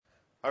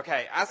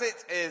Okay, as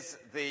it is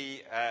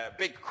the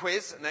big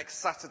quiz next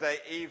Saturday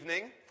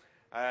evening,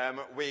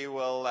 we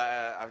will,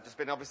 I'm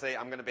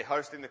going to be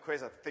hosting the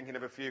quiz. I'm thinking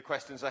of a few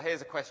questions. So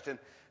here's a question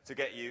to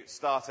get you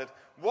started.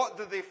 What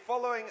do the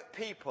following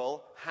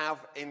people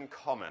have in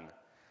common?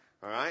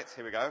 All right,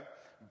 here we go.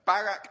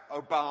 Barack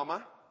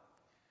Obama,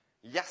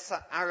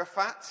 Yasser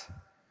Arafat,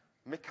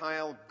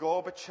 Mikhail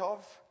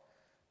Gorbachev,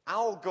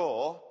 Al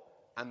Gore,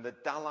 and the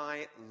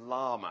Dalai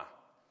Lama.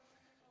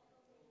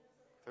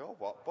 They're all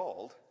what?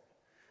 Bald?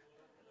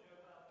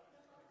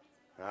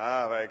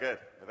 Ah, very good.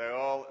 They're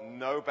all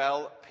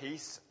Nobel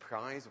Peace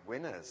Prize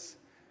winners.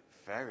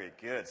 Very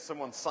good.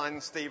 Someone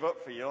sign Steve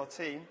up for your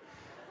team.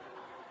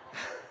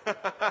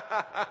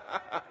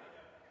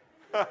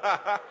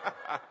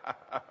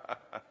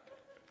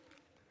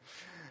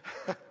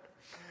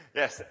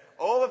 Yes,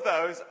 all of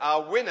those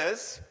are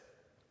winners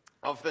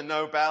of the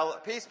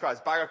Nobel Peace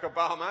Prize. Barack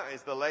Obama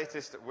is the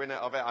latest winner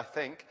of it, I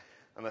think,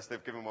 unless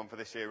they've given one for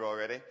this year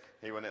already.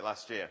 He won it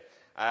last year.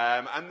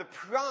 And the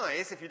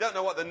prize, if you don't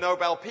know what the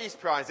Nobel Peace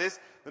Prize is,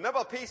 the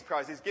Nobel Peace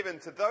Prize is given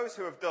to those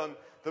who have done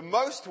the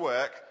most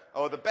work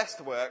or the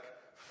best work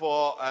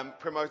for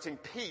promoting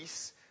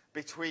peace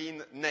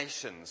between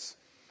nations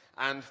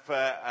and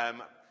for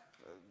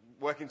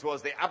working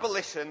towards the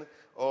abolition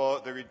or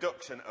the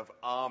reduction of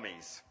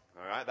armies.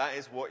 All right, that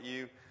is what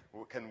you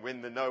can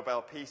win the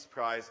Nobel Peace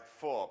Prize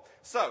for.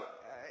 So,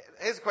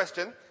 here's a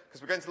question,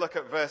 because we're going to look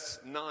at verse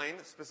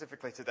 9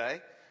 specifically today.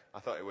 I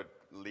thought it would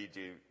lead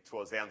you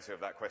towards the answer of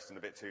that question a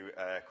bit too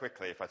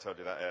quickly if I told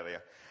you that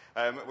earlier.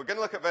 We're going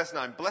to look at verse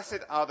 9. Blessed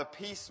are the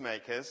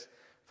peacemakers,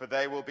 for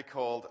they will be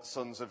called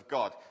sons of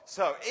God.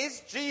 So,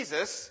 is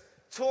Jesus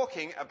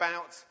talking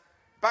about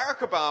Barack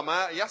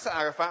Obama, Yasser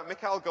Arafat,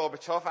 Mikhail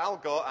Gorbachev, Al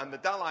Gore, and the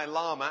Dalai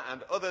Lama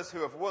and others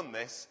who have won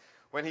this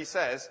when he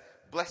says,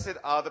 blessed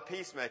are the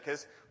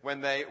peacemakers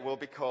when they will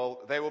be called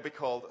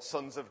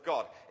sons of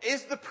God?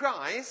 Is the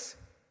prize,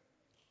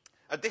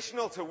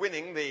 additional to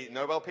winning the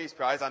Nobel Peace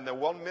Prize and the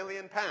 £1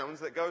 million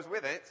that goes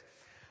with it,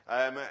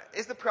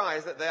 is the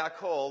prize that they are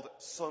called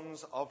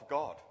sons of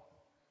God?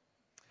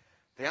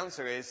 The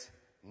answer is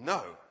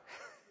no,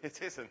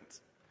 it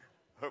isn't.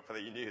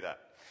 Hopefully you knew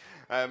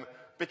that.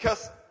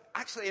 Because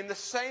actually in the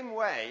same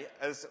way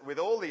as with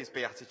all these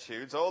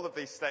Beatitudes, all of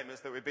these statements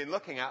that we've been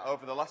looking at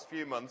over the last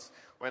few months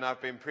when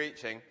I've been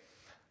preaching,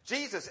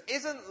 Jesus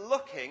isn't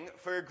looking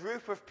for a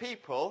group of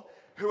people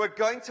who are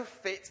going to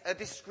fit a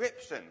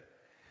description.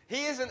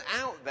 He isn't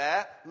out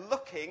there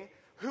looking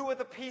who are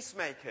the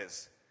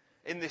peacemakers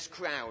in this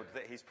crowd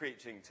that he's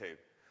preaching to.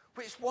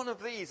 Which one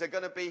of these are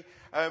going to be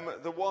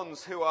the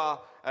ones who are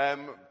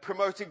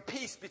promoting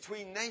peace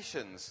between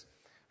nations?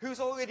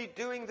 Who's already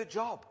doing the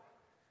job?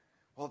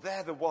 Well,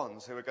 they're the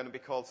ones who are going to be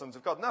called sons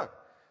of God. No,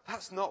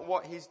 that's not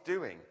what he's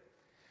doing.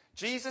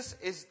 Jesus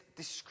is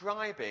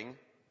describing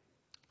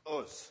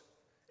us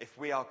if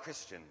we are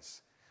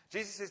Christians.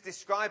 Jesus is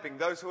describing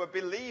those who are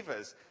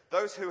believers,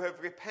 those who have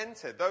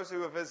repented, those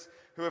who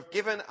have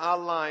given our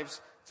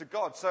lives to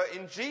God. So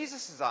in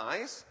Jesus'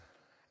 eyes,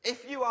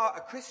 if you are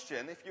a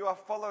Christian, if you are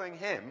following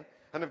him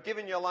and have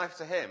given your life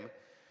to him,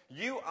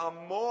 you are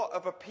more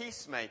of a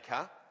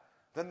peacemaker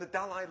than the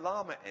Dalai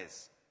Lama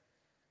is.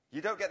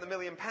 You don't get the £1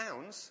 million,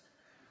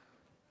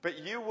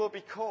 but you will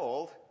be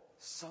called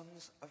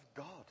sons of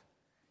God.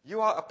 You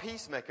are a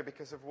peacemaker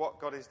because of what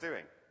God is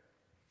doing.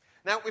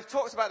 Now, we've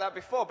talked about that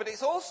before, but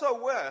it's also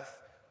worth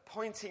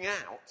pointing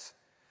out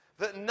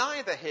that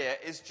neither here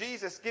is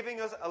Jesus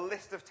giving us a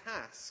list of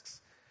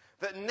tasks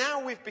that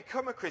now we've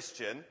become a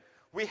Christian,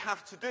 we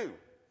have to do,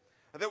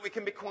 and that we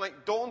can be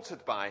quite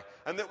daunted by,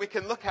 and that we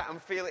can look at and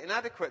feel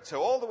inadequate to,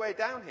 all the way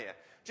down here.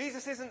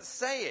 Jesus isn't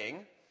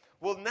saying,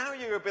 well, now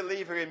you're a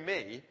believer in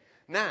me,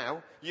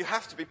 now you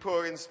have to be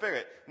poor in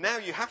spirit. Now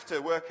you have to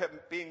work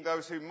at being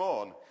those who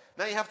mourn.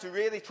 Now you have to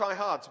really try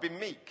hard to be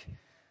meek.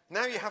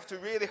 Now you have to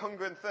really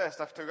hunger and thirst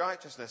after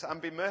righteousness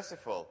and be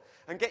merciful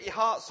and get your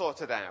heart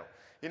sorted out.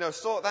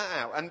 Sort that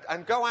out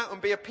and go out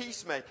and be a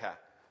peacemaker.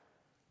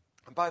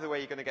 And by the way,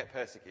 you're going to get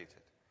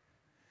persecuted.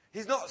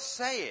 He's not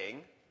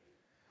saying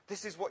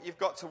this is what you've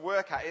got to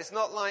work at. It's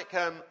not like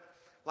a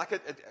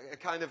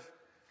kind of,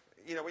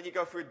 when you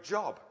go for a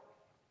job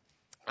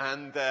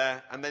and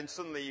then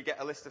suddenly you get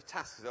a list of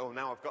tasks. Oh,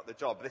 now I've got the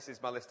job. This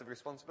is my list of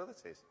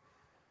responsibilities.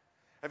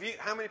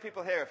 How many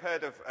people here have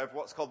heard of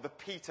what's called the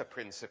Peter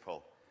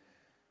Principle?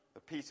 The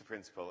Peter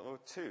Principle. Oh,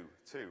 two.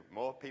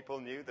 More people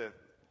knew the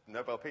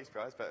Nobel Peace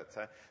Prize, but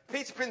the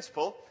Peter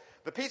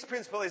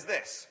Principle is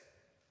this.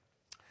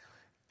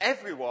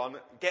 Everyone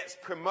gets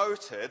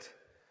promoted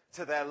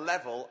to their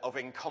level of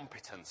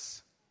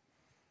incompetence.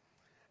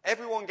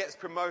 Everyone gets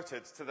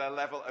promoted to their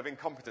level of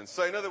incompetence.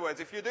 So in other words,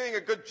 if you're doing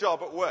a good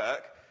job at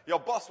work, your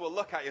boss will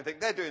look at you and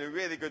think, they're doing a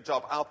really good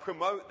job. I'll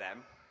promote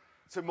them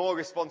to more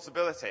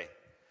responsibility.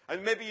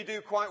 And maybe you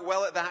do quite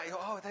well at that. You go,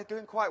 oh, they're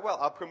doing quite well.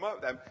 I'll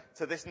promote them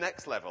to this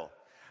next level.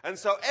 And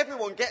so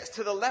everyone gets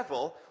to the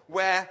level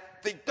where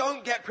they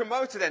don't get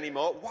promoted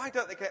anymore. Why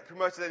don't they get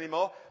promoted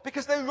anymore?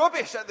 Because they're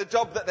rubbish at the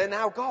job that they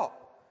now got.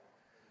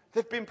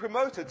 They've been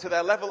promoted to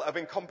their level of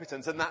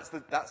incompetence, and that's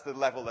the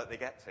level that they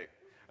get to.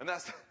 And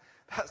that's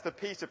the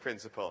Peter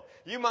principle.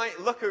 You might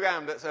look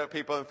around at certain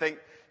people and think,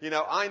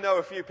 I know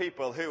a few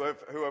people who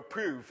have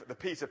proved the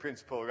Peter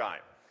principle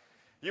right.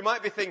 You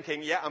might be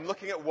thinking, yeah, I'm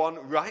looking at one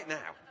right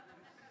now.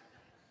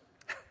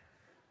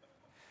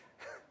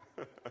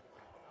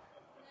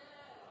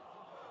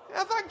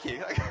 Yeah, thank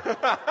you.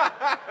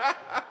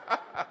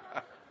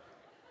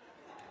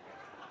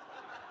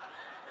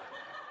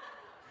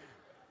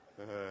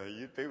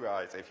 You'd be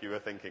right if you were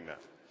thinking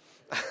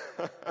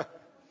that.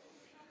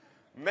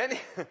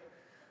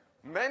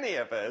 Many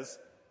of us,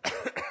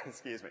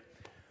 excuse me,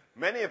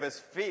 many of us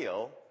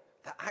feel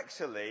that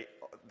actually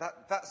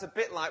that's a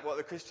bit like what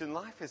the Christian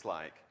life is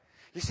like.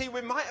 You see,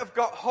 we might have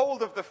got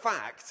hold of the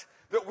fact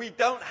that we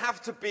don't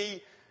have to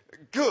be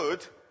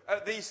good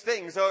at these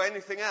things or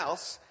anything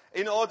else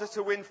in order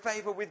to win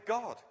favour with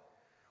God.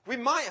 We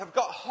might have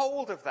got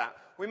hold of that.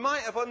 We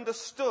might have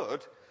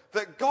understood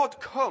that God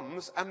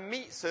comes and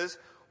meets us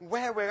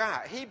where we're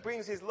at. He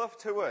brings his love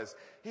to us.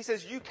 He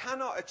says, you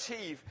cannot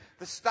achieve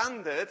the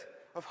standard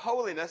of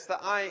holiness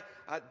that I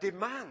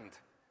demand.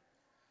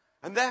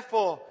 And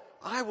therefore,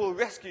 I will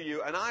rescue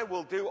you and I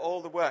will do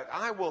all the work.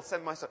 I will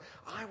send my son.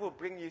 I will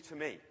bring you to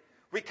me.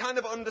 We kind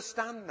of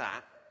understand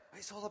that.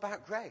 It's all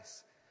about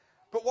grace.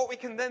 But what we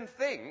can then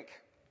think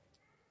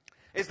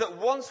is that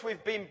once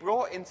we've been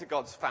brought into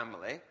God's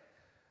family,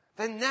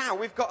 then now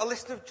we've got a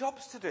list of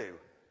jobs to do.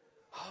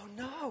 Oh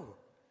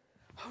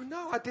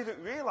no, I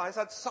didn't realise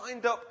I'd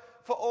signed up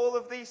for all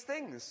of these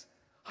things.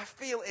 I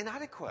feel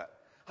inadequate.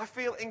 I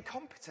feel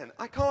incompetent.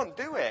 I can't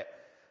do it.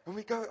 And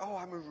we go, oh,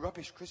 I'm a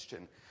rubbish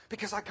Christian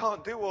because I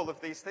can't do all of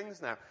these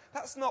things now.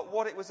 That's not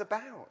what it was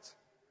about.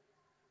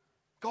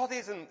 God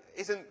isn't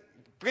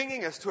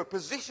bringing us to a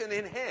position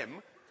in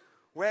him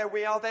where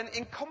we are then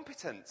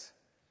incompetent.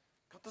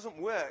 God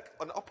doesn't work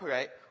and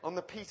operate on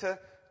the Peter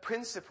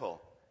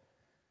principle.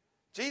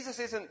 Jesus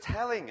isn't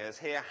telling us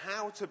here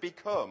how to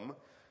become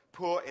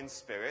poor in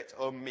spirit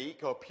or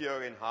meek or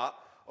pure in heart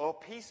or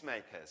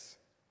peacemakers.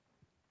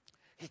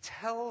 He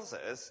tells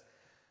us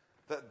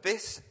that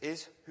this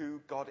is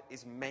who God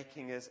is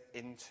making us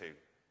into.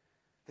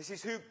 This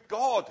is who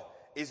God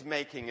is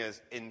making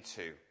us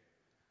into.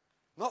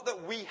 Not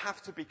that we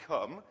have to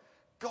become.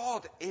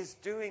 God is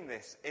doing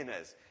this in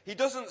us. He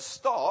doesn't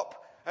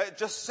stop at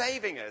just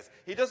saving us.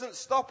 He doesn't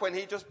stop when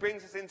he just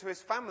brings us into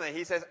his family.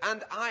 He says,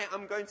 and I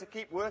am going to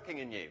keep working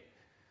in you.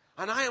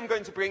 And I am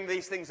going to bring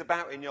these things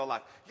about in your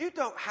life. You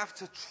don't have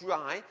to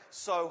try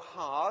so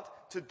hard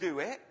to do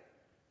it,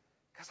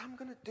 because I'm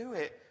going to do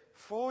it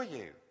for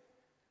you.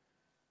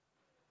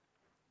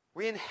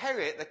 We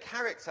inherit the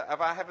character of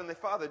our Heavenly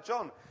Father.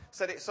 John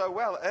said it so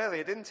well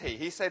earlier, didn't he?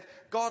 He said,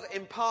 God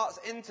imparts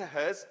into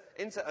us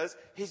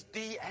his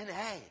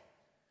DNA.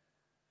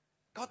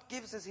 God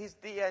gives us his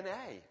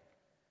DNA.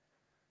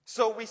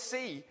 So we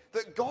see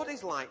that God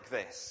is like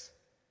this.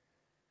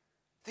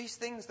 These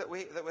things that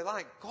we're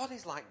like, God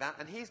is like that,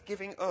 and he's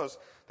giving us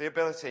the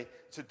ability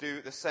to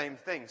do the same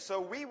thing. So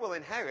we will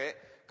inherit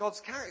God's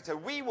character.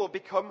 We will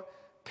become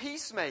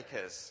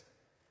peacemakers,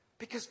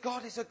 because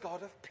God is a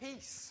God of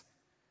peace.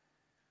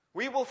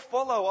 We will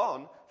follow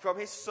on from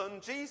his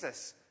son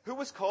Jesus, who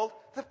was called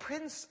the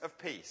Prince of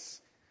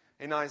Peace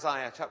in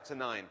Isaiah chapter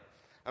 9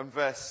 and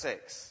verse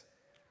 6.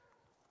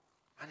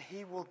 And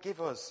he will give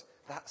us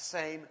that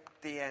same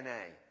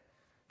DNA,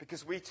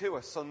 because we too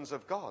are sons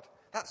of God.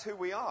 That's who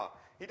we are.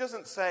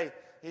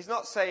 He's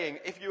not saying,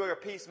 if you are a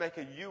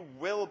peacemaker, you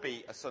will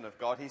be a son of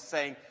God. He's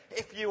saying,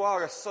 if you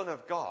are a son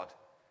of God,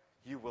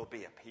 you will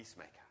be a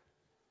peacemaker.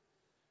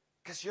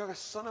 Because you're a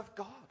son of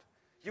God.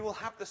 You will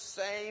have the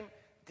same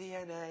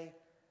DNA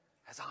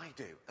as I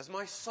do, as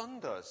my son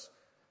does,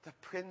 the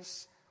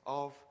Prince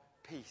of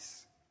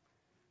Peace.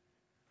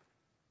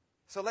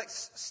 So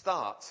let's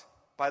start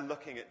by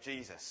looking at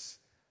Jesus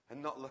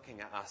and not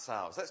looking at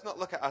ourselves. Let's not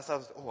look at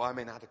ourselves, oh, I'm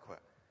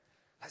inadequate.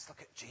 Let's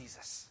look at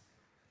Jesus.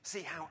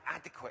 See how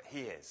adequate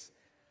he is.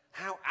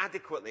 How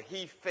adequately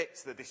he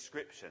fits the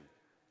description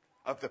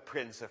of the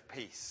Prince of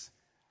Peace,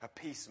 a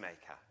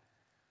peacemaker.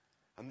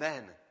 And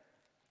then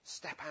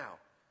step out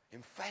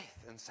in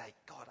faith and say,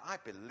 God, I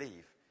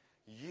believe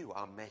you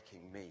are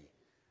making me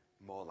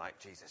more like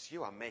Jesus.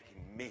 You are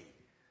making me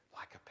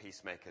like a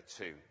peacemaker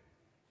too.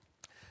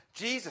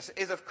 Jesus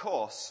is, of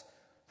course,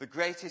 the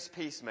greatest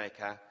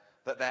peacemaker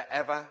that there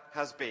ever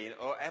has been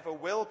or ever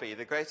will be.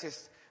 The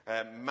greatest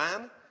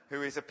man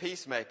who is a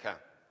peacemaker.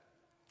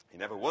 He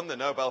never won the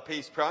Nobel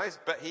Peace Prize,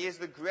 but he is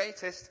the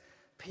greatest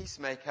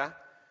peacemaker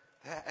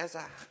there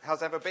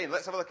has ever been.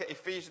 Let's have a look at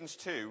Ephesians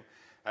 2,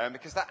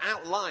 because that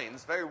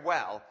outlines very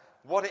well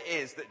what it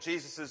is that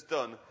Jesus has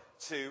done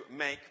to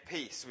make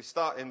peace. We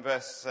start in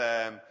verse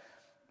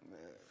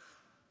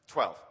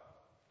 12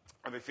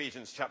 of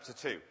Ephesians chapter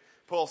 2.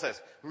 Paul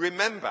says,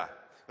 remember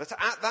that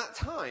at that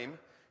time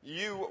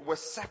you were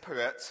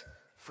separate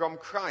from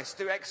Christ,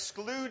 who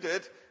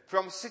excluded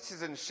from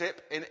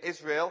citizenship in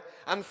Israel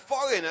and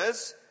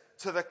foreigners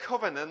to the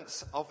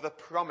covenants of the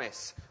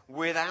promise,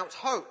 without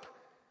hope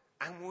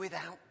and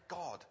without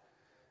God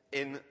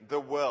in the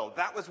world.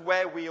 That was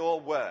where we all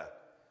were.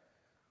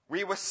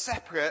 We were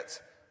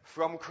separate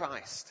from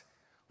Christ.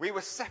 We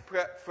were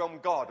separate from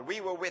God.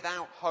 We were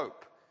without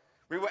hope.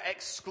 We were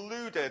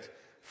excluded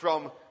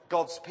from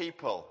God's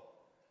people.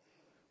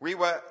 We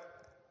were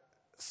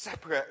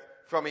separate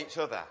from each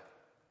other.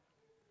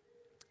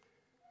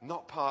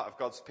 Not part of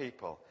God's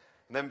people.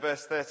 And then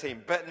verse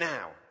 13, but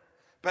now,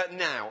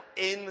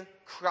 in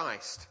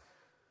Christ,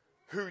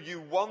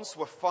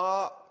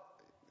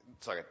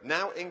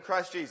 now in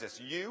Christ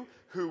Jesus, you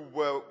who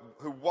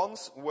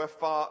once were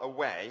far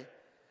away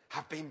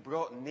have been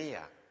brought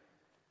near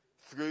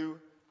through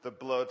the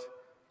blood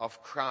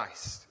of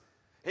Christ.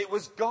 It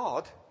was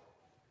God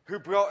who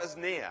brought us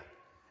near.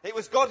 It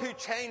was God who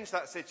changed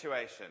that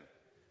situation.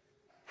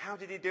 How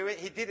did he do it?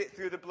 He did it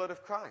through the blood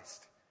of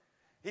Christ.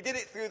 He did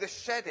it through the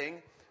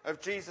shedding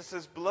of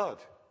Jesus' blood.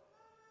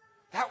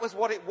 That was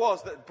what it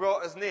was that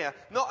brought us near.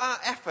 Not our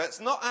efforts,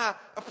 not our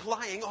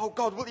applying, oh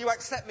God, will you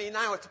accept me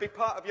now to be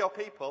part of your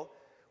people?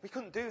 We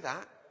couldn't do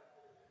that.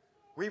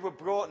 We were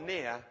brought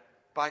near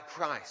by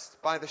Christ,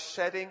 by the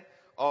shedding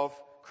of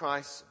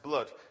Christ's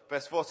blood.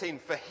 Verse 14,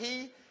 for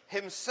he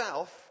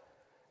himself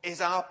is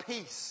our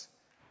peace,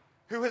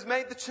 who has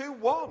made the two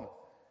one,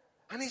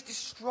 and he's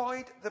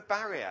destroyed the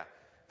barrier,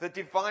 the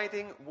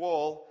dividing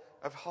wall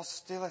of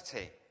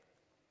hostility,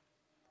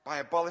 by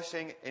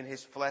abolishing in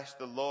his flesh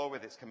the law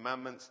with its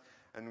commandments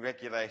and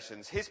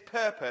regulations. His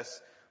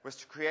purpose was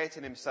to create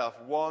in himself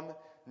one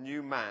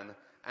new man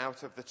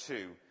out of the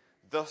two,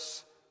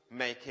 thus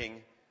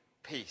making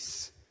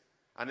peace.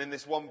 And in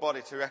this one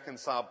body to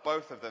reconcile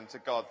both of them to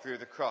God through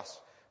the cross,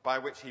 by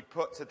which he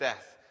put to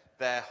death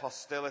their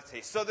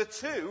hostility. So the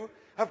two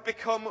have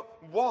become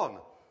one.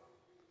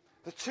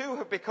 The two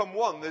have become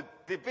one. The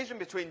division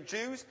between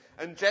Jews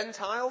and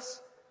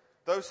Gentiles,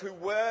 those who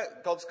were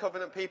God's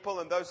covenant people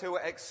and those who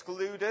were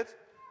excluded,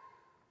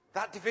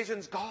 that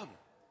division's gone.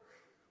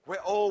 We're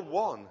all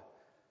one.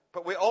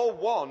 But we're all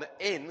one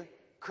in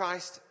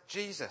Christ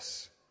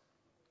Jesus.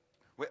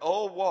 We're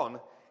all one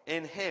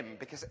in him,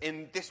 because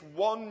in this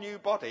one new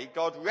body,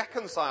 God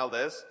reconciled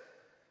us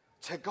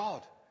to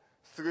God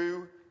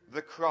through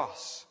the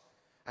cross.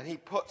 And he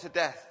put to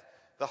death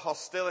the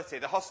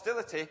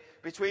hostility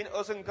between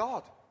us and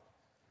God.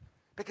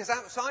 Because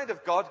outside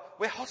of God,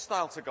 we're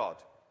hostile to God.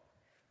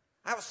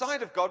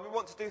 Outside of God, we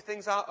want to do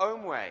things our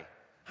own way.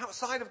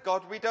 Outside of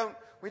God, we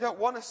don't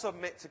want to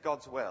submit to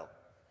God's will.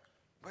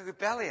 We're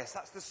rebellious.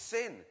 That's the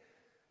sin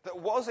that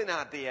was in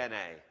our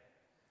DNA.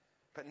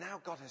 But now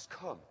God has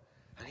come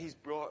and he's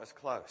brought us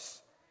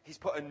close. He's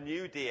put a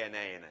new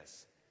DNA in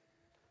us.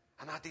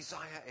 And our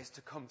desire is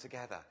to come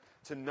together,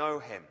 to know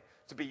him,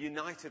 to be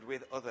united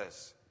with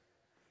others.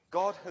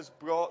 God has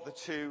brought the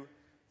two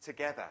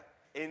together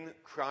in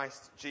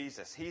Christ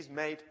Jesus. He's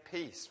made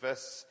peace.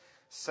 Verse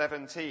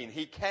 17.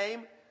 He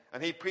came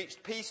and he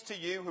preached peace to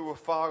you who were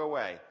far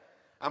away,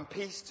 and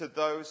peace to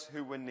those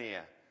who were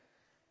near.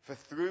 For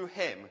through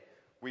him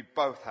we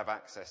both have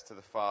access to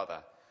the Father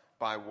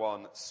by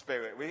one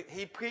Spirit.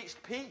 He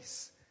preached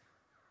peace.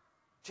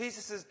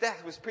 Jesus'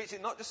 death was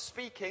preaching, not just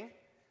speaking,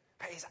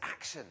 but his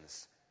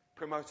actions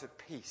promoted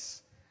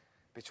peace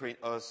between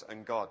us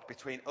and God,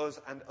 between us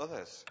and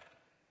others.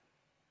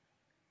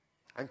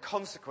 And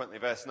consequently,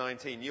 verse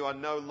 19, you are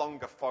no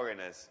longer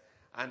foreigners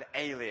and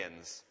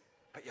aliens,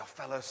 but you're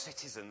fellow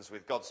citizens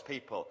with God's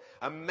people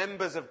and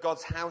members of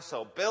God's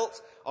household,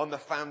 built on the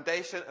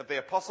foundation of the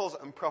apostles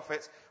and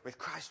prophets, with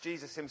Christ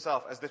Jesus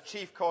himself as the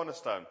chief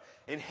cornerstone.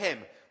 In him,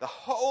 the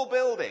whole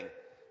building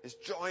is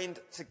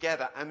joined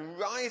together and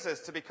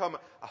rises to become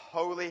a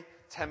holy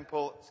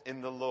temple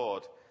in the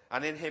Lord.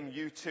 And in him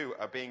you too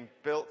are being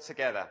built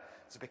together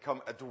to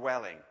become a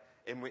dwelling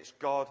in which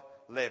God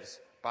lives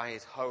by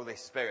his Holy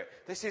Spirit.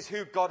 This is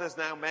who God has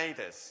now made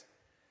us.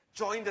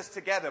 Joined us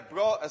together,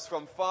 brought us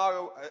from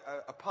far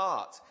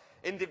apart.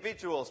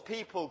 Individuals,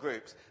 people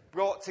groups,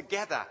 brought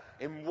together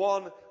in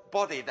one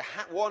body,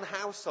 one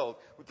household,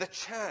 the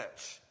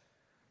church.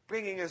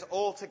 Bringing us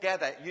all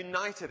together,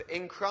 united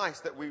in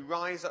Christ, that we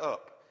rise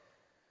up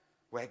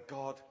where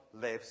God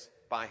lives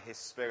by his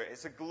Spirit.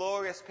 It's a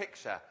glorious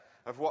picture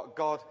of what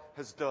God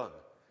has done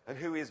and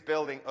who he is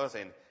building us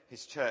in,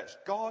 his church.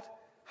 God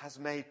has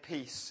made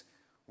peace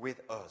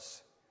with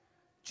us.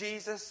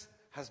 Jesus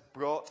has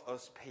brought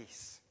us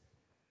peace.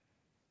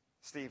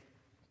 Steve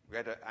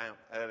read it out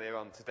earlier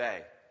on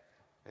today,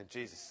 and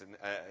Jesus,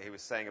 he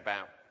was saying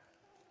about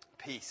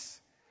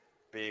peace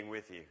being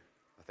with you.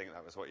 I think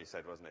that was what you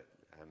said, wasn't it?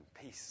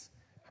 Peace.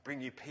 I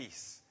bring you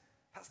peace.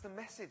 That's the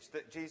message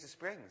that Jesus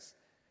brings.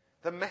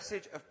 The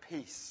message of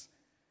peace.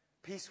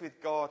 Peace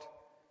with God,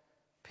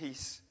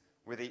 peace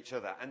with each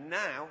other. And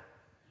now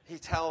he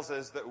tells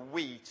us that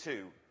we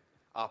too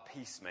are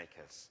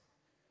peacemakers.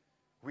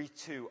 We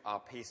too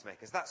are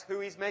peacemakers. That's who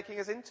he's making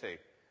us into.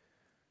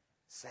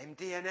 Same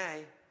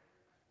DNA.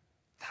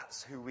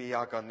 That's who we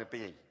are going to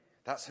be.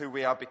 That's who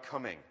we are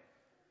becoming.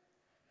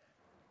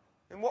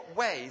 In what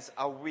ways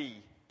are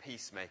we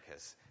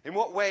peacemakers? In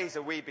what ways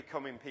are we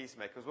becoming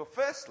peacemakers? Well,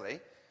 firstly,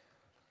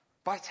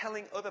 by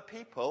telling other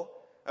people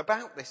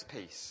about this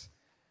peace.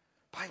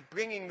 By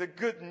bringing the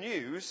good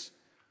news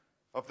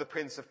of the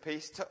Prince of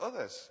Peace to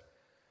others.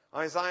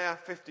 Isaiah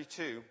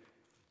 52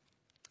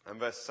 and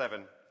verse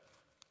 7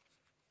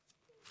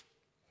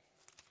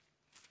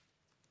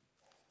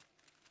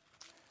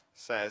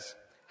 says,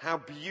 "How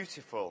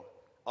beautiful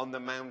on the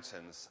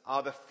mountains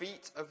are the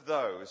feet of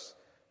those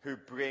who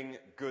bring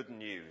good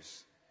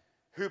news,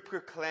 who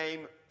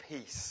proclaim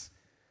peace,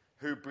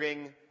 who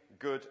bring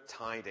good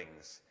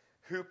tidings,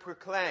 who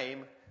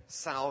proclaim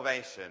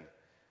salvation,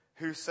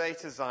 who say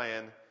to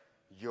Zion,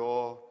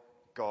 your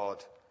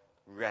God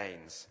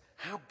reigns."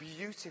 How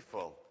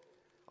beautiful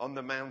on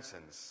the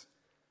mountains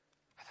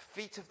are the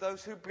feet of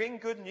those who bring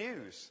good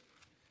news,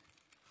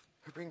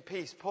 who bring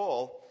peace.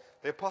 Paul,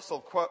 the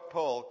Apostle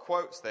Paul,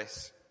 quotes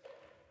this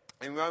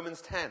in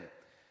Romans 10,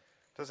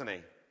 doesn't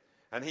he?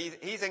 And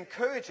he's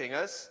encouraging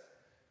us.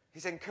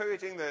 He's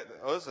encouraging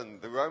us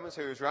and the Romans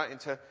who he was writing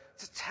to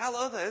tell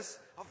others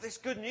of this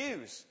good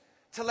news,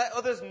 to let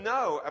others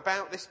know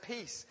about this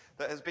peace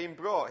that has been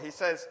brought. He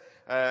says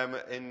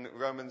in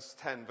Romans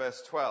 10,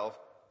 verse 12,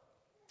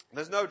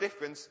 there's no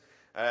difference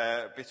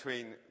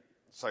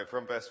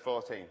from verse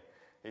 14.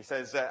 He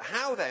says,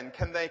 "How then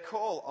can they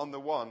call on the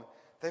one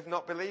they've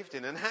not believed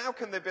in? And how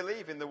can they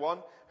believe in the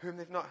one whom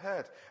they've not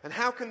heard? And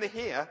how can they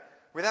hear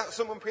without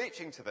someone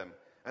preaching to them?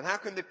 And how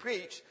can they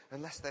preach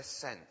unless they're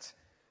sent?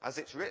 As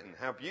it's written,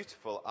 how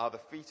beautiful are the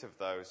feet of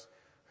those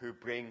who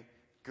bring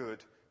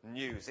good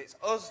news." It's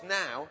us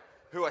now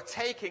who are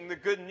taking the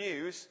good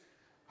news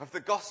of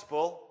the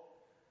gospel,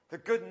 the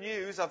good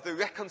news of the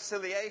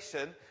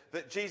reconciliation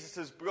that Jesus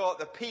has brought,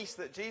 the peace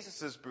that Jesus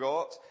has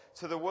brought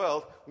to the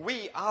world.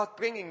 We are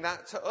bringing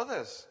that to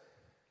others.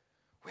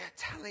 We are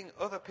telling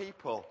other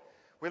people.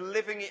 We're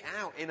living it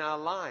out in our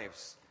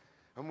lives.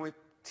 And we're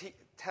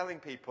telling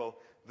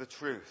people the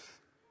truth.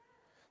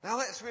 Now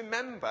let's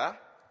remember,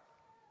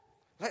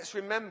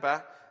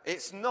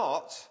 it's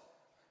not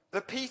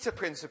the Peter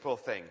principle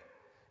thing.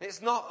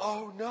 It's not,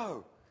 oh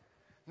no,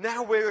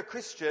 now we're a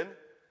Christian,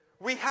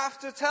 we have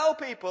to tell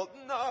people,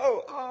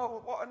 no,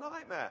 oh, what a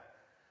nightmare.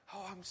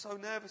 Oh, I'm so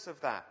nervous of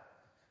that.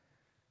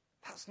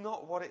 That's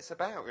not what it's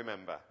about,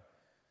 remember.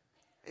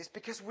 It's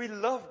because we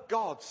love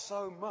God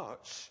so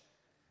much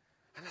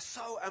and are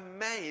so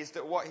amazed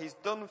at what he's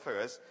done for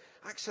us.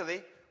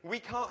 Actually, we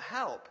can't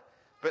help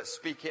but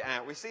speak it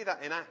out. We see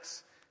that in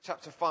Acts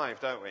chapter 5,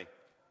 don't we?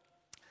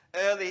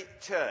 Early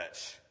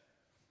church.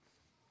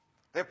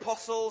 The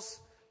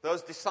apostles,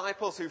 those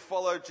disciples who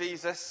followed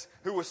Jesus,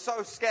 who were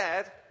so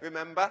scared,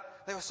 remember?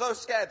 They were so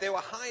scared, they were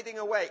hiding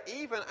away.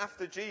 Even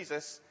after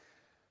Jesus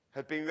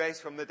had been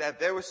raised from the dead,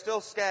 they were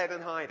still scared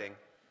and hiding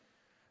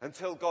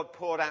until God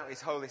poured out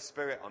his Holy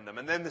Spirit on them.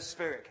 And then the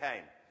Spirit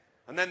came.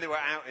 And then they were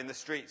out in the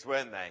streets,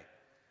 weren't they?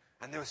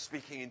 And they were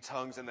speaking in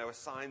tongues, and there were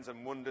signs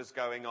and wonders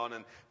going on,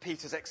 and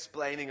Peter's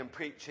explaining and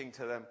preaching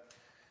to them.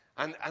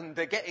 And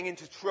they're getting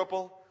into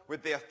trouble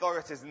with the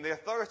authorities, and the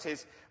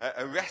authorities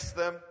arrest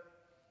them.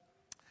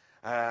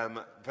 And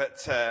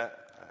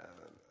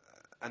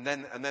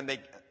then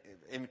they,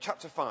 in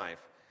chapter 5,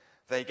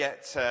 they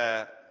get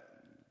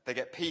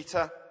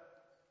Peter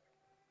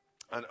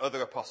and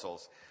other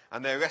apostles,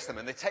 and they arrest them,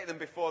 and they take them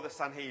before the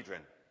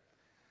Sanhedrin,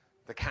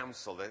 the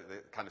council,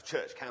 the kind of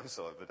church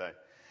council of the day.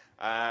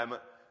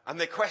 And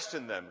they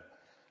question them.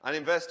 And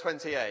in verse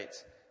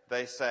 28,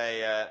 they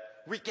say,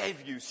 "We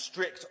gave you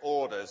strict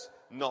orders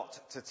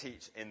not to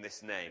teach in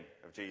this name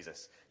of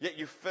Jesus. Yet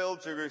you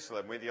filled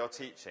Jerusalem with your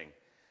teaching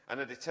and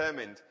are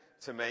determined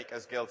to make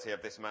us guilty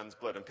of this man's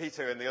blood." And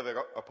Peter and the other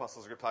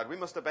apostles replied, "We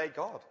must obey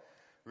God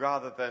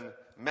rather than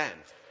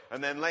men."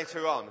 And then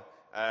later on,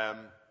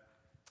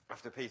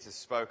 after Peter's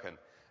spoken,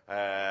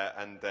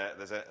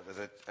 there's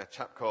a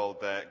chap called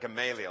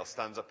Gamaliel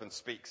stands up and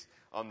speaks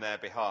on their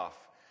behalf.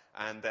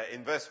 And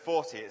in verse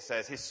 40 it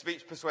says, his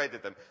speech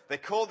persuaded them. They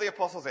called the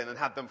apostles in and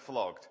had them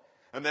flogged.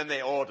 And then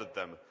they ordered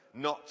them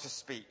not to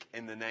speak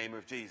in the name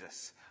of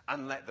Jesus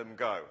and let them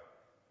go.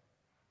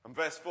 And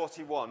verse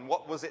 41,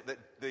 what was it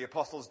that the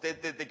apostles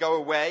did? Did they go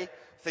away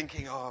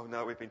thinking, oh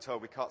no, we've been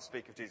told we can't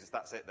speak of Jesus,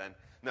 that's it then?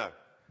 No.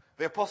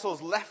 The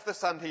apostles left the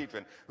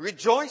Sanhedrin,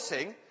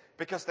 rejoicing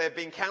because they had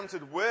been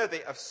counted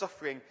worthy of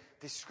suffering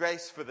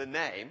disgrace for the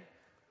name,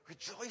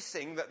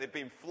 rejoicing that they'd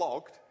been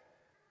flogged.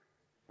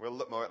 We'll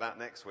look more at that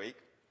next week.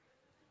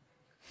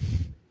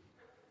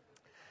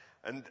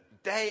 And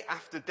day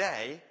after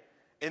day,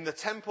 in the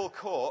temple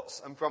courts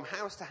and from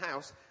house to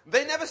house,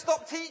 they never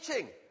stopped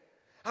teaching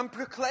and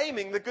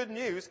proclaiming the good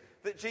news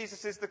that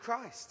Jesus is the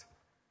Christ.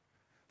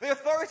 The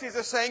authorities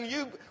are saying,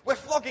 we're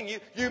flogging you,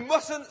 you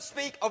mustn't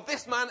speak of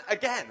this man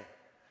again.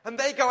 And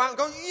they go out and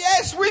go,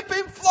 yes, we've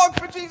been flogged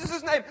for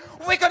Jesus' name.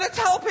 We're going to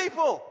tell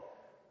people.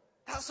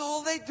 That's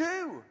all they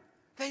do.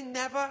 They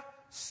never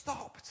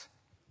stopped.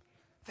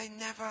 They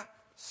never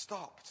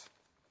stopped.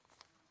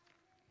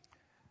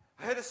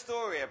 I heard a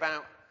story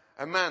about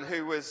a man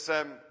who was,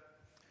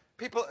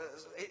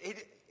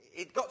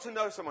 he'd got to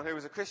know someone who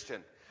was a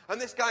Christian.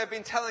 And this guy had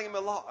been telling him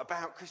a lot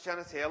about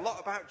Christianity, a lot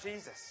about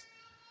Jesus,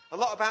 a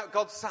lot about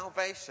God's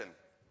salvation.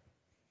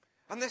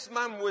 And this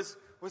man was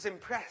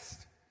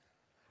impressed.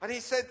 And he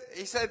said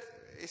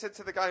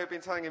to the guy who'd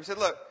been telling him, he said,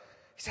 look,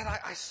 He said,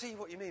 I see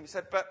what you mean. He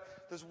said,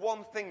 but there's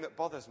one thing that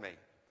bothers me.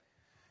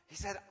 He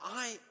said,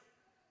 I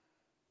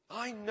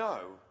know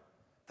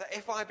that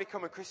if I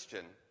become a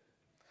Christian,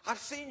 I've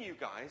seen you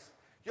guys,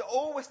 you're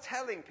always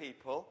telling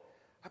people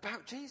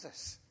about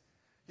Jesus.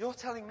 You're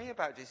telling me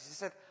about Jesus. He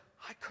said,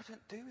 I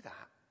couldn't do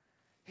that.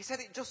 He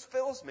said, it just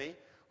fills me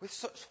with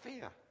such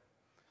fear.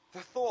 The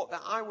thought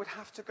that I would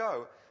have to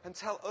go and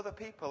tell other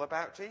people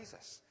about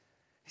Jesus.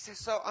 He says,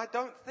 so I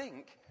don't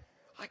think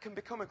I can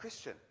become a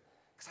Christian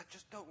because I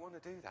just don't want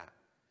to do that.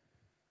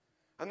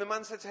 And the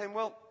man said to him,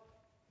 well,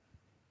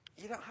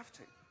 you don't have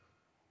to.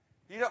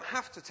 You don't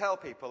have to tell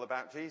people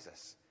about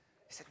Jesus.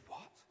 He said, what?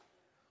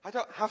 I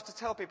don't have to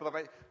tell people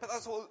about it. But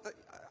that's all.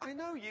 I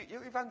know you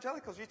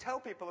evangelicals, you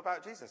tell people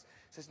about Jesus.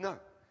 He says, no,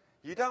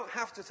 you don't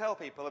have to tell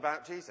people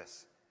about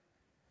Jesus.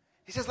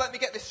 He says, let me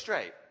get this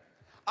straight.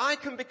 I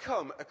can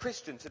become a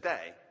Christian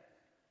today,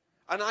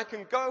 and I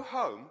can go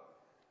home,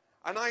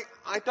 and I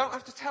don't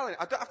have to tell it.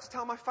 I don't have to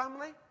tell my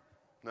family.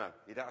 No,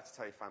 you don't have to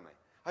tell your family.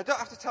 I don't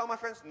have to tell my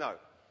friends. No,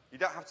 you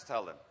don't have to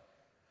tell them.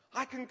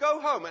 I can go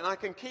home and I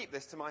can keep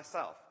this to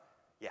myself.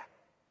 Yeah,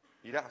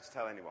 you don't have to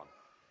tell anyone.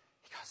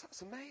 He goes,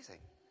 that's amazing.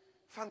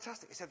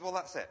 Fantastic. He said, well,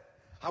 that's it.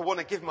 I want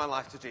to give my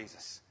life to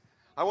Jesus.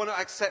 I want to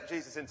accept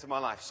Jesus into my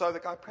life. So the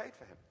guy prayed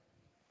for him.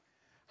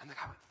 And the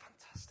guy went,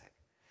 fantastic.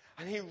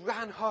 And he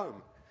ran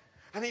home.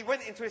 And he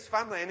went into his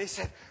family and he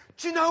said,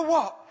 do you know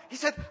what? He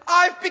said,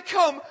 I've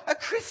become a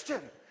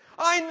Christian.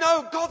 I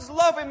know God's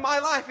love in my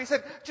life. He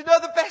said, do you know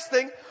the best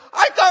thing?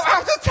 I don't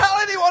have to tell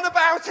anyone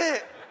about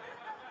it.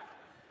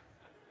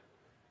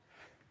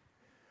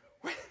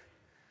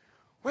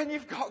 When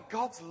you've got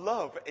God's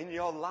love in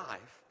your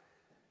life,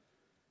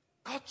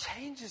 God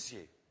changes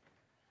you.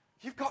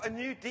 You've got a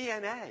new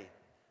DNA.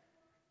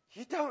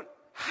 You don't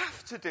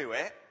have to do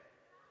it,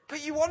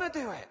 but you want to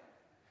do it.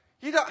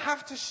 You don't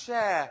have to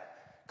share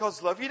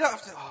God's love. You don't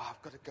have to,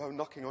 I've got to go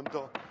knocking on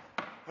door.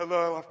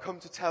 Hello, I've come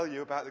to tell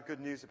you about the good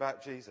news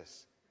about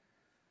Jesus.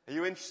 Are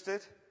you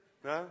interested?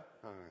 No?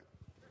 All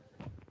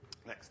right.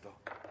 Next door.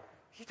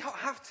 You don't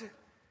have to.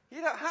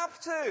 You don't have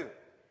to.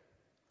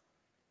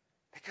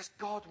 Because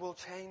God will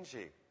change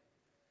you.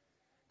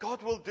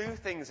 God will do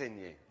things in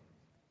you.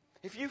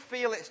 If you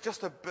feel it's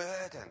just a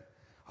burden,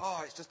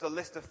 it's just a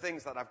list of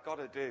things that I've got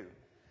to do.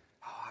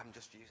 I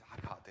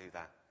can't do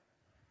that.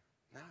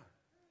 No.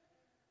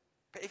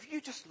 But if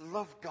you just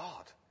love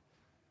God,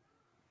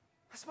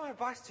 that's my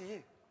advice to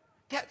you.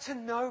 Get to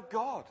know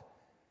God.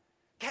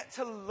 Get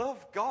to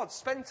love God.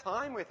 Spend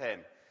time with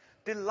Him.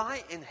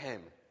 Delight in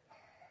Him.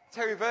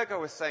 Terry Virgo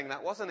was saying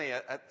that, wasn't he,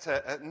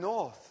 at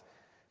North?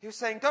 He was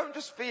saying, don't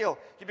just feel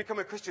you become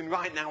a Christian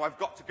right now, I've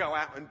got to go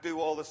out and do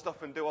all the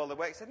stuff and do all the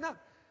work. He said, no,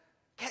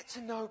 get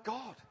to know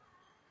God.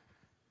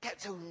 Get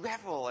to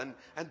revel and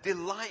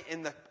delight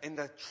in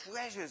the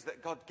treasures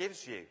that God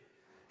gives you,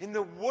 in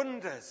the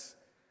wonders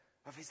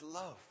of His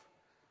love.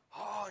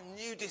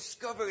 New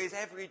discoveries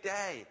every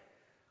day.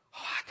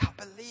 I can't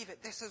believe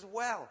it, this as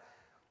well.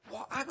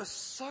 What? I'm a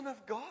son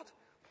of God?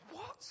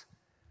 What?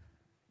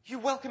 You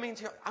welcome me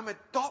into I'm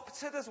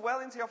adopted as well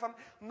into your family,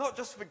 not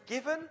just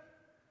forgiven.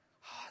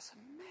 It's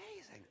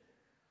amazing.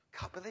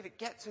 Can't believe it.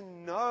 Get to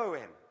know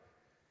Him.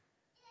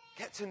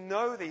 Get to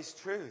know these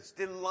truths.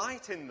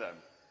 Delight in them.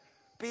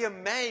 Be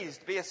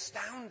amazed. Be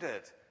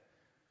astounded.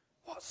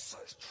 What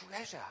such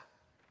treasure.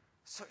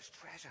 Such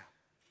treasure.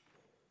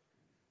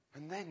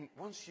 And then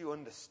once you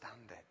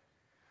understand it,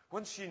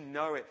 once you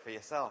know it for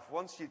yourself,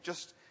 once you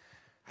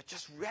are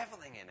just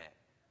reveling in it,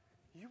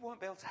 you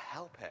won't be able to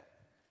help it.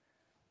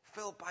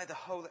 Filled by the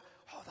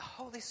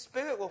Holy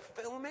Spirit will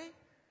fill me,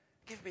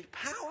 give me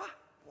power.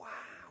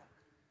 Wow.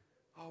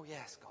 Oh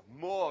yes, God,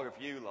 more of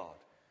you, Lord.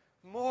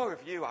 More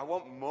of you. I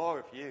want more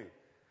of you.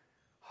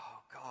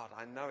 Oh God,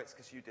 I know it's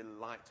because you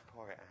delight to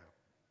pour it out.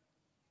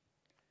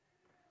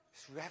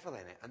 Just revel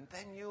in it, and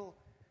then you'll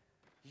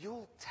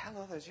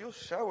tell others, you'll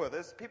show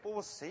others, people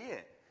will see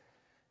it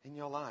in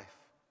your life.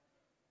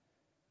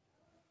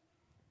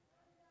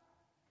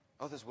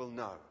 Others will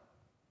know.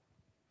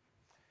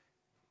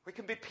 We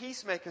can be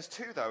peacemakers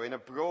too, though, in a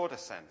broader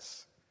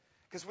sense.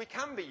 Because we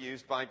can be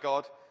used by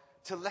God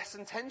to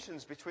lessen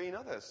tensions between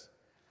others.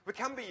 We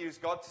can be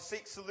used, God, to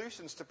seek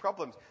solutions to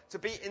problems, to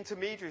be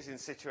intermediaries in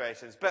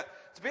situations. But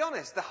to be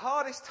honest, the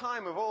hardest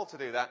time of all to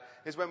do that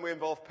is when we're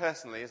involved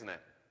personally, isn't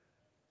it?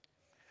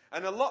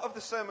 And a lot of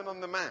the Sermon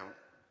on the Mount,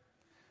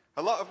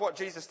 a lot of what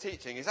Jesus is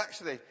teaching is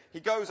actually, he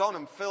goes on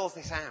and fills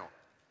this out.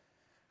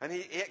 And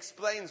he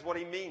explains what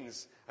he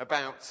means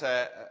about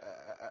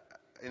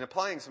in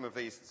applying some of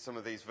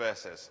these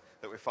verses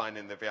that we find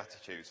in the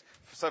Beatitudes.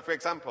 So, for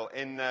example,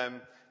 in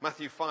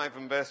Matthew 5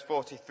 and verse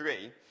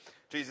 43,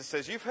 Jesus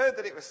says, "You've heard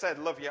that it was said,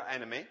 love your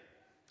neighbour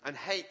and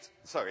hate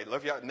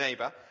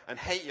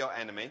your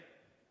enemy."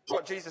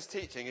 What Jesus is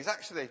teaching is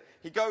actually,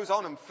 he goes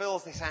on and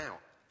fills this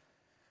out.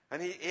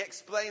 And he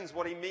explains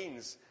what he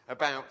means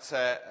about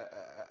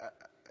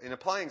in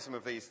applying some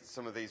of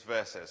these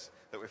verses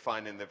that we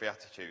find in the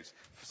Beatitudes.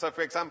 So,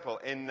 for example,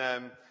 in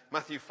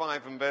Matthew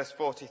 5 and verse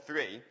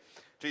 43,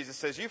 Jesus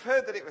says, "You've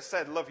heard that it was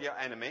said, love your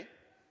enemy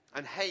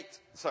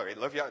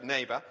love your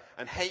neighbor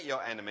and hate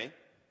your enemy.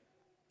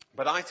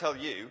 But I tell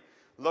you,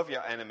 love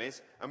your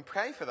enemies and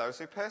pray for those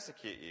who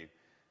persecute you,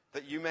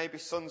 that you may be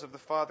sons of the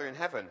Father in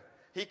heaven.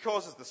 He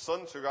causes the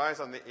sun to rise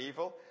on the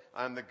evil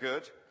and the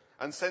good,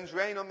 and sends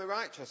rain on the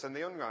righteous and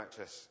the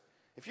unrighteous.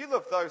 If you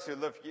love those who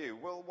love you,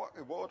 well, what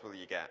reward will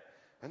you get?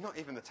 And not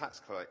even the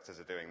tax collectors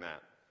are doing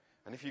that.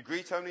 And if you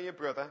greet only your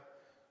brother,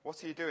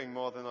 what are you doing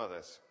more than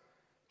others?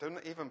 Don't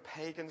even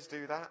pagans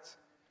do that?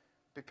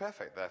 Be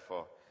perfect,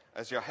 therefore,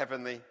 as your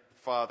heavenly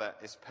Father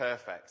is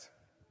perfect.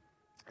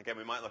 Again,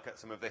 we might look at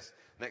some of this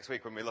next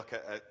week when we look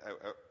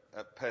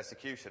at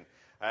persecution.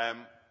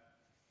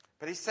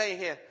 But he's saying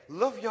here,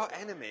 love your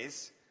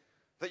enemies,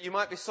 that you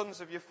might be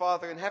sons of your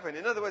Father in heaven.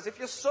 In other words, if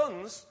you're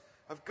sons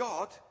of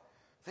God,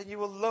 then you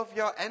will love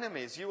your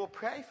enemies. You will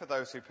pray for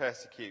those who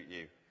persecute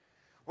you.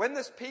 When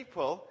there's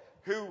people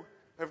who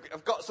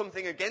have got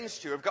something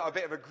against you, have got a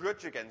bit of a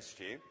grudge against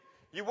you,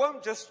 you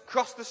won't just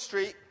cross the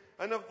street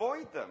and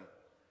avoid them.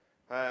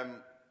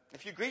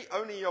 If you greet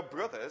only your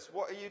brothers,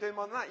 what are you doing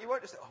more than that? You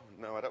won't just say, oh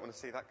no, I don't want to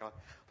see that guy. I'll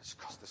just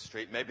cross the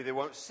street. Maybe they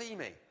won't see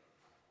me. It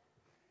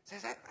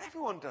says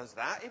everyone does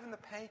that. Even the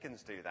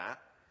pagans do that.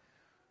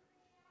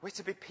 We're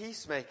to be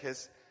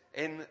peacemakers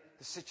in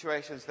the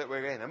situations that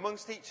we're in,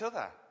 amongst each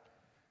other.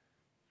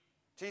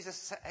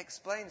 Jesus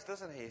explains,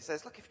 doesn't he? He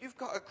says, look, if you've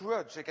got a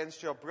grudge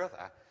against your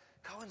brother,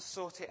 go and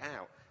sort it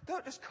out.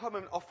 Don't just come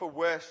and offer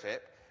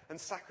worship and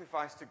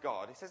sacrifice to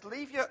God. He says,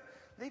 leave your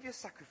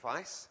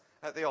sacrifice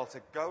at the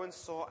altar. Go and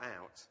sort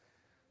out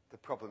the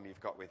problem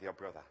you've got with your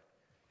brother.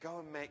 Go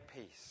and make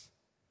peace.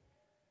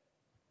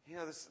 You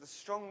know, there's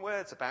strong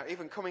words about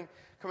even coming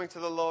to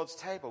the Lord's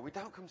table. We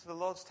don't come to the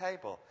Lord's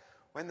table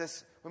when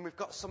we've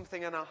got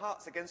something in our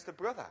hearts against a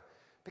brother.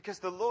 Because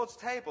the Lord's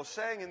table,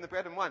 sharing in the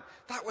bread and wine,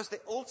 that was the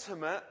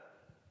ultimate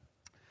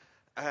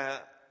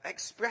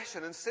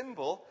expression and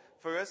symbol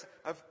for us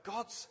of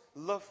God's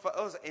love for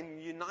us in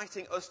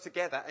uniting us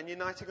together and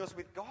uniting us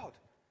with God.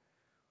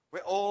 We're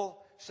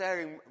all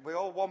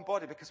one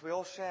body because we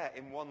all share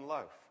in one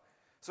loaf.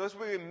 So as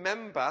we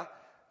remember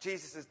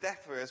Jesus'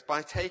 death for us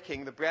by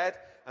taking the bread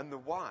and the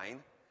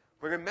wine,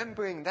 we're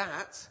remembering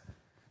that,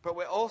 but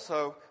we're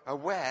also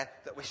aware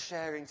that we're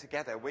sharing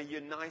together. We're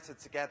united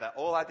together.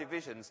 All our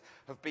divisions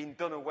have been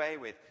done away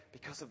with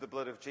because of the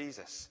blood of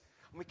Jesus.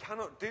 And we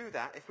cannot do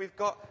that if we've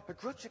got a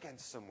grudge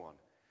against someone.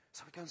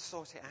 So we go and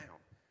sort it out.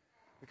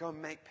 We go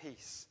and make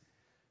peace.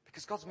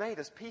 Because God's made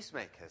us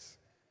peacemakers.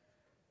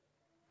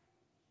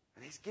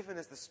 And he's given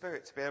us the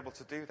Spirit to be able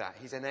to do that.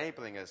 He's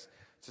enabling us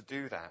to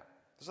do that.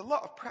 There's a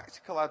lot of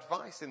practical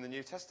advice in the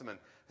New Testament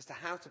as to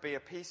how to be a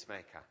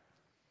peacemaker.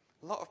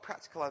 A lot of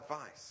practical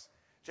advice.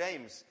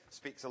 James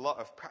speaks a lot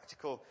of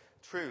practical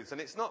truths. And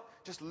it's not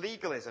just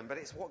legalism, but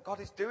it's what God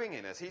is doing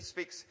in us. He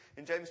speaks,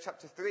 in James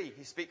chapter 3,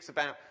 he speaks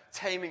about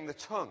taming the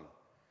tongue.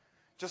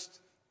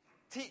 Just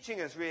teaching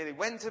us really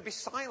when to be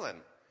silent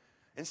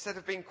instead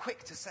of being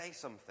quick to say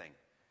something.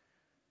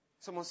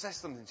 Someone says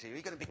something to you,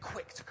 you're going to be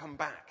quick to come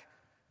back.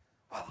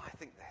 Well, I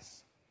think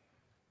this.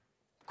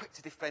 Quick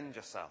to defend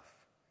yourself.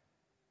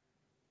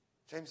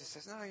 James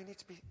says, no, you need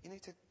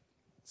to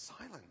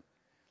silent.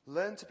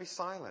 Learn to be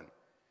silent.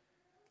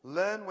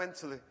 Learn when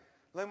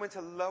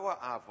to lower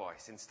our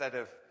voice instead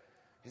of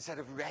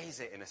raise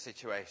it in a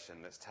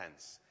situation that's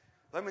tense.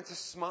 Learn when to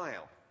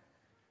smile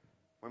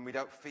when we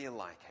don't feel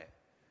like it.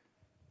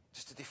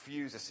 Just to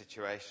diffuse a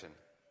situation.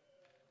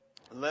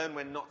 Learn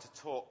when not to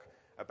talk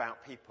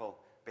about people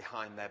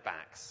behind their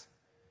backs.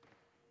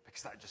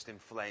 Because that just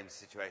inflames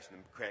the situation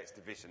and creates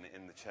division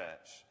in the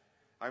church.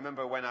 I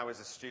remember when I was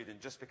a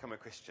student, just become a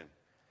Christian.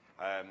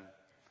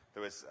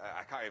 There was,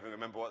 I can't even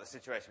remember what the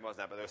situation was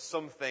now, but there was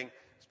something,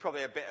 it's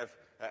probably a bit of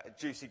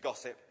juicy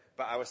gossip,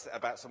 but I was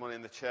about someone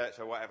in the church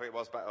or whatever it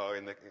was, or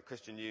in the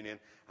Christian Union,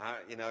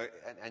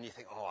 and you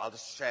think, oh, I'll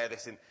just share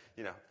this in,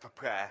 for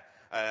prayer.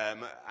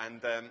 And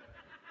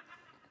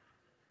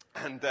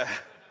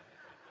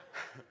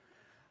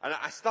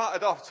I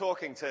started off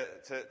talking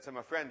to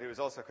my friend who was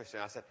also a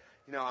Christian. I said,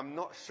 I'm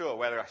not sure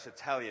whether I should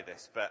tell you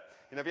this, but,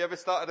 have you ever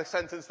started a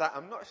sentence that,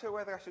 I'm not sure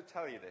whether I should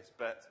tell you this,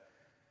 but,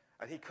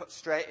 and he cut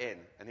straight in,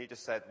 and he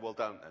just said, well,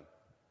 don't then.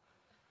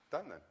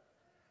 Don't then.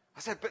 I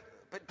said,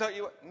 but don't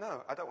you,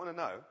 no, I don't want to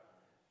know.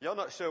 You're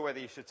not sure whether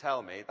you should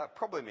tell me. That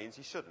probably means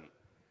you shouldn't.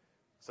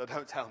 So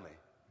don't tell me.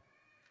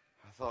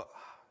 I thought,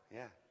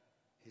 yeah,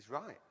 he's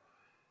right.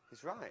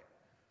 He's right.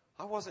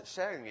 I wasn't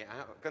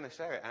going to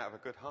share it out of a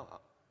good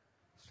heart.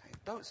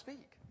 Don't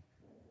speak.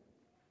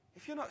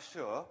 If you're not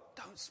sure,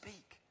 don't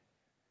speak.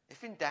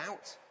 If in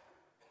doubt,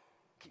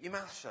 keep your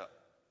mouth shut.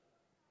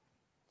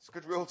 It's a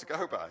good rule to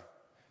go by.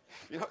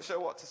 If you're not sure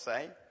what to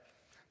say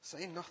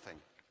nothing.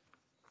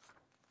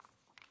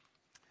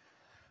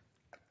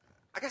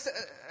 I guess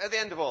at the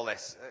end of all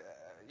this,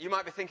 you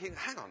might be thinking,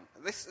 hang on,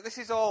 this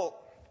is all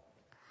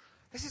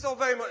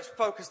very much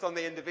focused on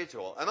the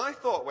individual. And I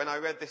thought when I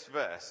read this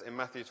verse in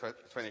Matthew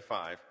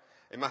 5,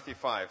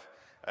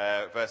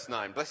 verse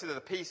 9, blessed are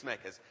the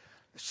peacemakers.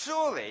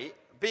 Surely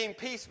being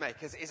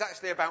peacemakers is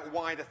actually about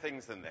wider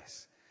things than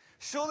this.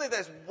 Surely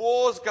there's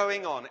wars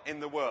going on in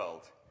the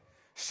world.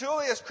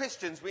 Surely as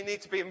Christians we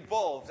need to be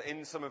involved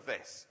in some of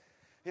this.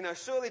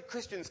 Surely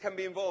Christians can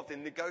be involved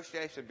in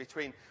negotiation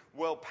between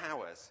world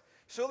powers.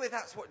 Surely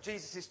that's what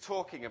Jesus is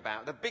talking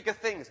about, the bigger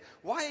things.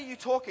 Why are you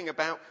talking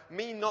about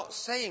me not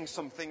saying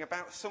something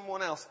about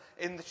someone else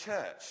in the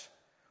church?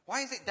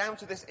 Why is it down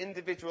to this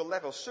individual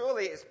level?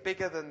 Surely it's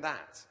bigger than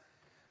that.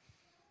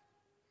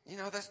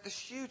 There's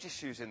huge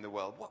issues in the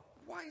world.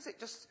 Why is it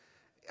just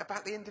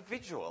about the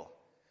individual?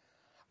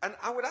 And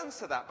I would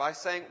answer that by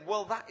saying,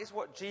 well, that is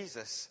what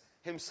Jesus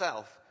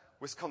himself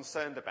was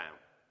concerned about.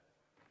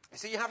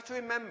 So you have to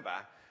remember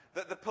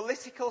that the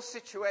political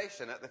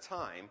situation at the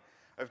time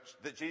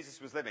that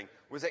Jesus was living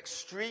was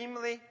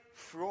extremely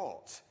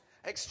fraught,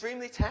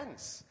 extremely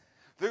tense.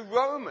 The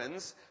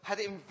Romans had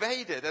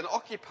invaded and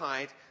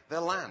occupied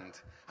the land,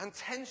 and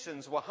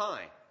tensions were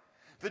high.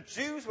 The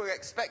Jews were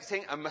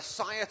expecting a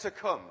Messiah to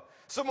come,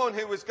 someone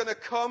who was going to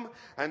come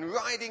and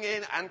riding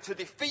in and to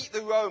defeat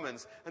the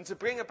Romans and to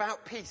bring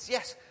about peace.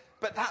 Yes,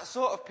 but that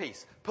sort of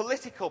peace,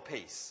 political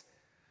peace,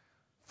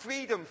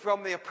 freedom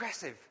from the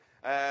oppressive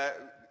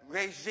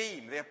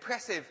regime, the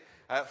oppressive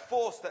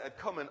force that had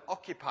come and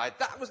occupied.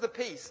 That was the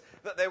peace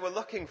that they were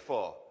looking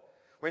for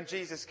when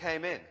Jesus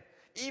came in,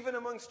 even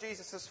amongst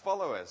Jesus'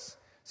 followers.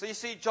 So you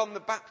see John the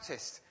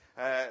Baptist,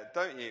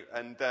 don't you,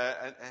 and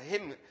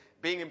him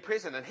being in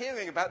prison and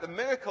hearing about the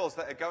miracles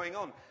that are going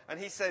on. And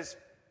he sends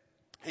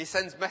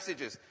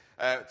messages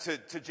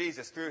to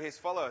Jesus through his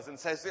followers and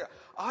says,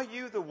 are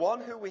you the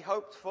one who we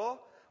hoped for?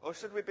 Or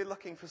should we be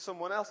looking for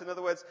someone else? In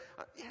other words,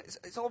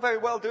 it's all very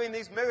well doing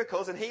these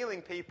miracles and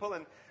healing people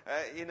and,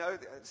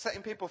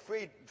 setting people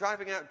free,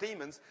 driving out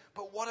demons.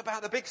 But what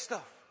about the big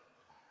stuff?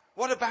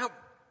 What about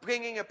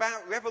bringing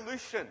about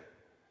revolution?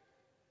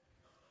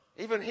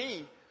 Even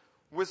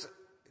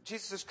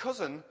Jesus'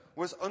 cousin,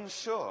 was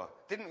unsure,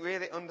 didn't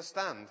really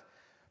understand.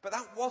 But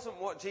that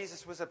wasn't what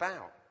Jesus was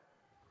about.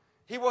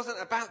 He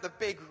wasn't about the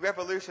big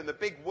revolution, the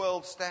big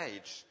world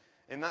stage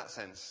in that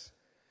sense.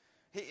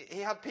 He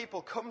had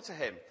people come to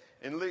him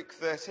in Luke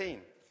 13.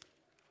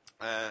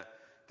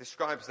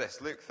 Describes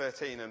this. Luke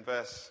 13 and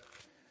verse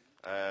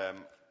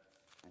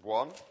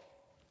 1.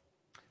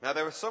 Now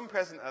there were some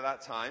present at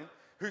that time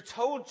who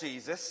told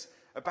Jesus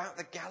about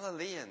the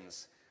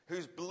Galileans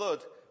whose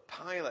blood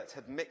Pilate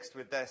had mixed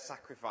with their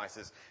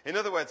sacrifices. In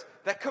other words,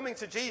 they're coming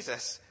to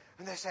Jesus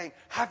and they're saying,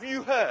 have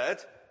you heard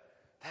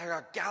there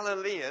are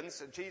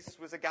Galileans, and Jesus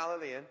was a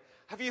Galilean,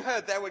 have you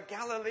heard there were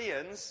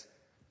Galileans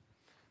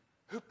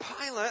who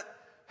Pilate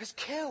has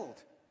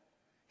killed?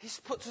 He's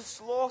put to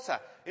slaughter.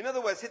 In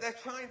other words, they're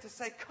trying to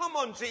say, come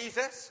on,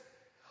 Jesus,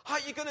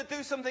 aren't you going to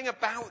do something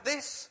about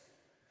this?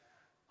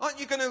 Aren't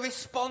you going to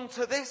respond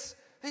to this?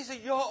 These are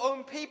your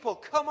own people.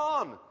 Come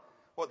on.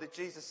 What did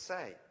Jesus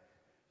say?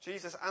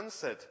 Jesus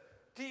answered,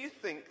 do you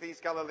think these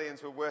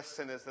Galileans were worse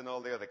sinners than all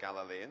the other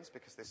Galileans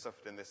because they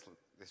suffered in this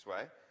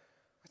way?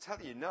 I tell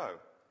you, no.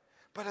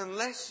 But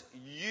unless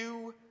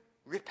you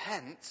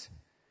repent,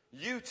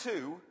 you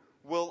too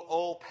will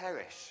all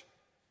perish.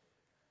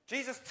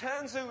 Jesus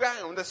turns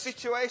around a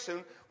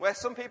situation where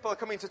some people are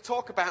coming to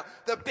talk about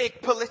the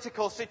big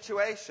political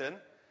situation,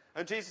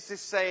 and Jesus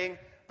is saying,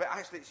 but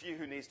actually it's you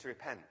who needs to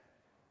repent.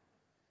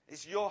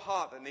 It's your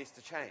heart that needs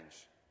to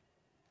change.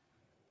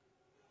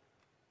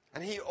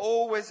 And he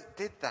always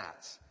did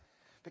that.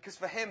 Because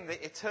for him,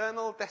 the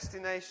eternal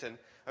destination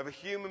of a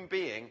human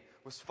being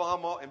was far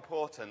more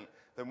important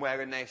than where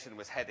a nation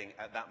was heading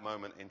at that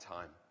moment in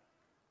time.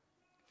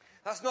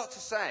 That's not to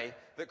say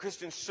that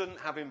Christians shouldn't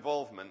have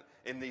involvement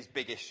in these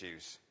big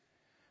issues.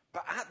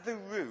 But at the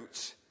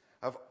root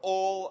of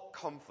all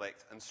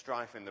conflict and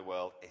strife in the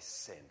world is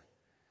sin.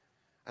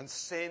 And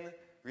sin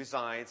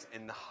resides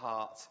in the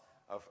heart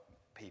of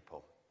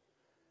people,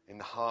 in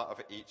the heart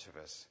of each of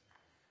us.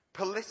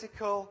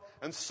 Political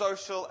and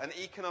social and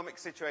economic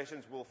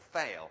situations will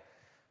fail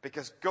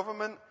because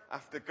government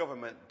after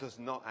government does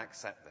not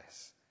accept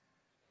this.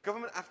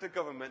 Government after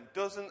government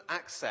doesn't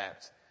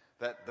accept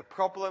that the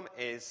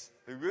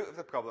root of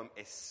the problem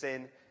is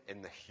sin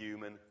in the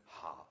human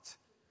heart.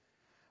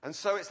 And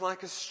so it's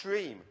like a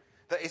stream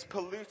that is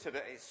polluted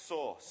at its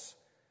source,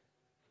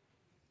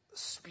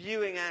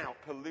 spewing out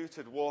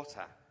polluted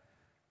water.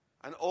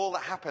 And all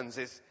that happens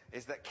is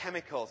that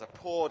chemicals are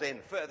poured in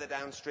further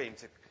downstream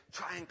to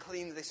try and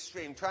clean this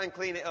stream, try and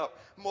clean it up.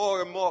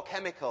 More and more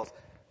chemicals.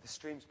 The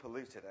stream's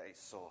polluted at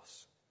its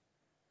source.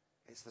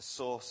 It's the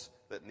source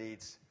that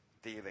needs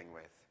dealing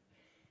with.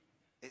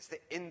 It's the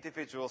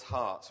individual's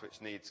hearts which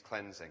needs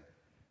cleansing.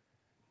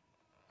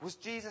 Was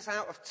Jesus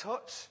out of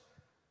touch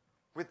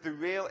with the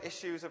real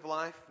issues of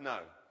life? No.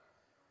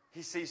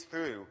 He sees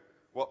through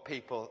what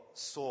people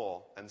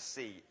saw and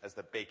see as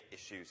the big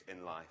issues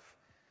in life.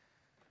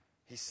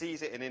 He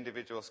sees it in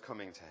individuals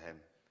coming to him.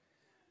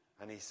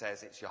 And he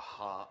says it's your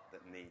heart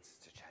that needs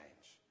to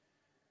change.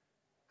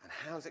 And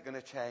how's it going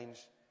to change?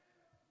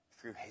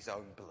 Through his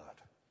own blood.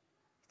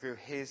 Through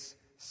his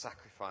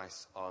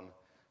sacrifice on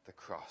the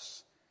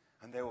cross.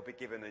 And they will be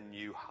given a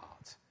new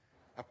heart.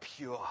 A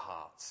pure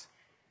heart.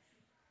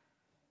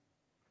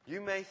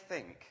 You may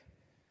think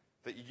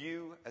that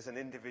you as an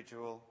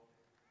individual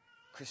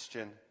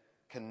Christian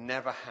can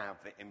never have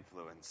the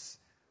influence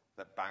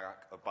that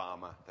Barack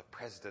Obama, the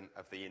President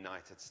of the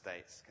United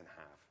States, can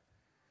have.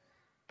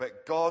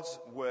 But God's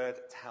word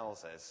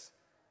tells us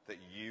that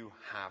you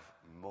have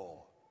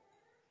more.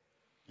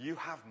 You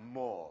have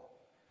more.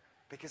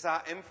 Because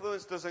our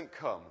influence doesn't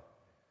come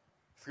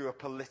through a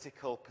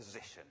political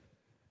position,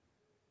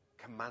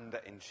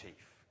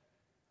 commander-in-chief.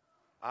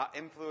 Our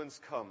influence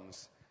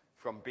comes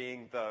from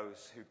being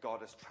those who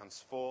God has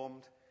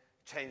transformed,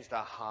 changed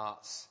our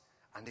hearts,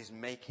 and is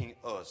making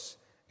us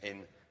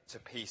into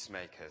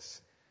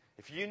peacemakers.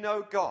 If you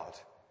know God,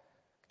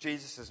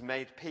 Jesus has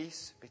made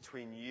peace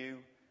between you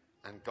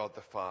and God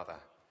the Father.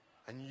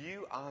 And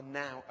you are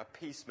now a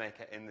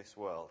peacemaker in this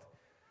world.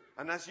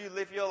 And as you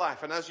live your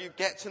life, and as you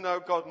get to know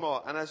God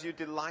more, and as you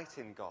delight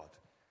in God,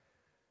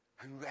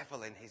 and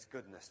revel in his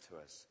goodness to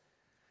us,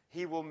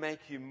 he will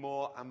make you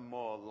more and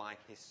more like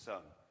his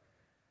Son.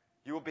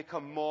 You will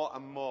become more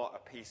and more a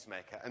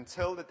peacemaker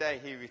until the day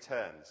he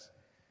returns.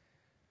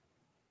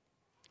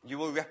 You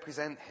will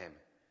represent him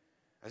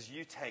as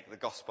you take the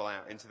gospel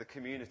out into the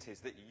communities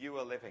that you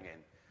are living in.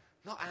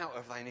 Not out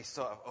of any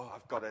sort of,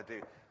 I've got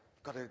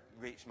to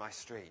reach my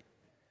street.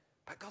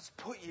 But God's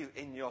put you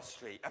in your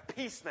street, a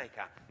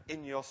peacemaker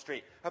in your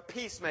street, a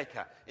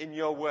peacemaker in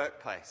your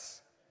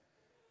workplace,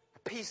 a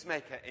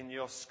peacemaker in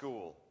your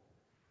school,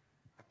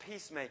 a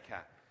peacemaker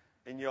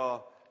in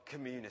your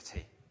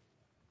community.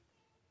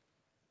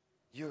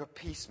 You're a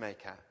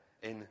peacemaker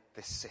in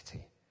this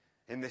city,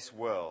 in this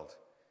world,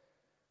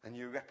 and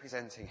you're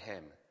representing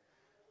him,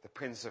 the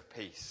Prince of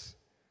Peace,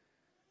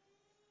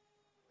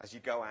 as you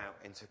go out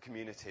into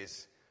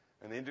communities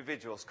and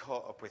individuals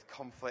caught up with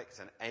conflict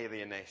and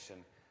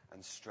alienation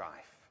and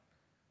strife.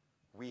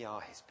 We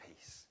are his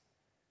peace.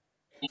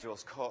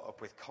 Individuals caught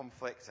up with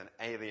conflict and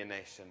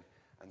alienation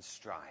and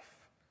strife.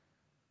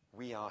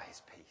 We are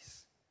his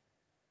peace.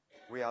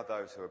 We are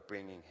those who are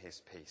bringing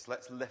his peace.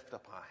 Let's lift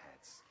up our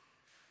heads.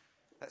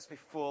 Let's be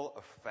full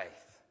of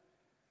faith.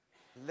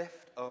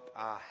 Lift up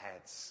our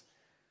heads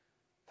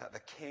that the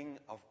King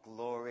of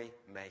glory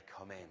may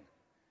come in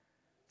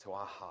to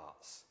our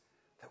hearts,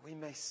 that we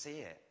may see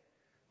it,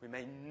 we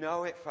may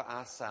know it for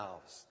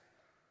ourselves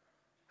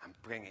and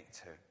bring it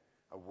to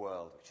a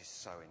world which is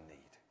so in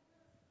need.